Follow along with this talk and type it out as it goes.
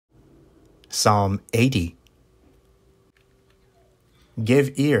Psalm 80.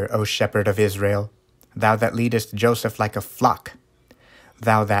 Give ear, O shepherd of Israel, thou that leadest Joseph like a flock.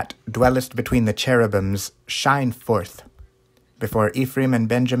 Thou that dwellest between the cherubims, shine forth. Before Ephraim and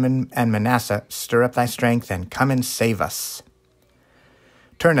Benjamin and Manasseh, stir up thy strength, and come and save us.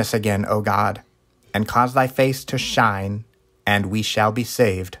 Turn us again, O God, and cause thy face to shine, and we shall be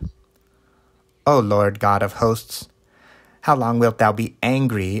saved. O Lord God of hosts, how long wilt thou be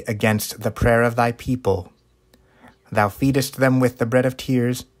angry against the prayer of thy people? Thou feedest them with the bread of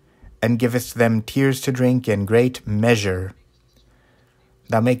tears, and givest them tears to drink in great measure.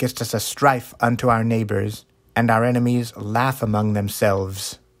 Thou makest us a strife unto our neighbors, and our enemies laugh among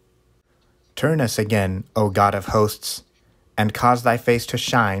themselves. Turn us again, O God of hosts, and cause thy face to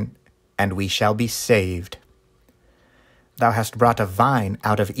shine, and we shall be saved. Thou hast brought a vine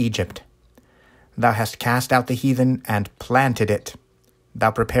out of Egypt. Thou hast cast out the heathen, and planted it.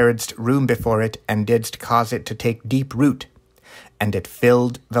 Thou preparedst room before it, and didst cause it to take deep root, and it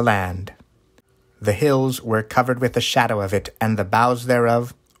filled the land. The hills were covered with the shadow of it, and the boughs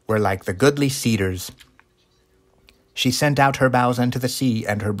thereof were like the goodly cedars. She sent out her boughs unto the sea,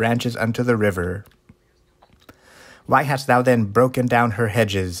 and her branches unto the river. Why hast thou then broken down her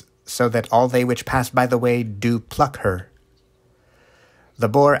hedges, so that all they which pass by the way do pluck her? The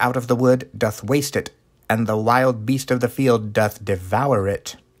boar out of the wood doth waste it, and the wild beast of the field doth devour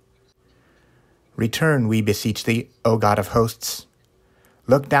it. Return, we beseech thee, O God of hosts.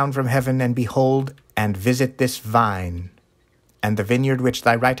 Look down from heaven, and behold, and visit this vine, and the vineyard which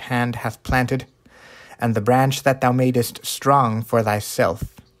thy right hand hath planted, and the branch that thou madest strong for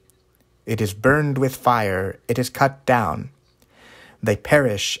thyself. It is burned with fire, it is cut down. They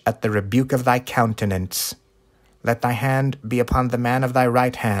perish at the rebuke of thy countenance. Let thy hand be upon the man of thy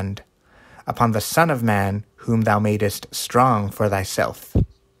right hand, upon the Son of Man, whom thou madest strong for thyself.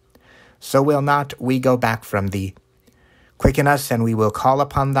 So will not we go back from thee. Quicken us, and we will call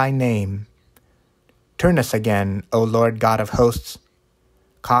upon thy name. Turn us again, O Lord God of hosts.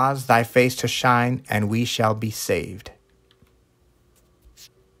 Cause thy face to shine, and we shall be saved.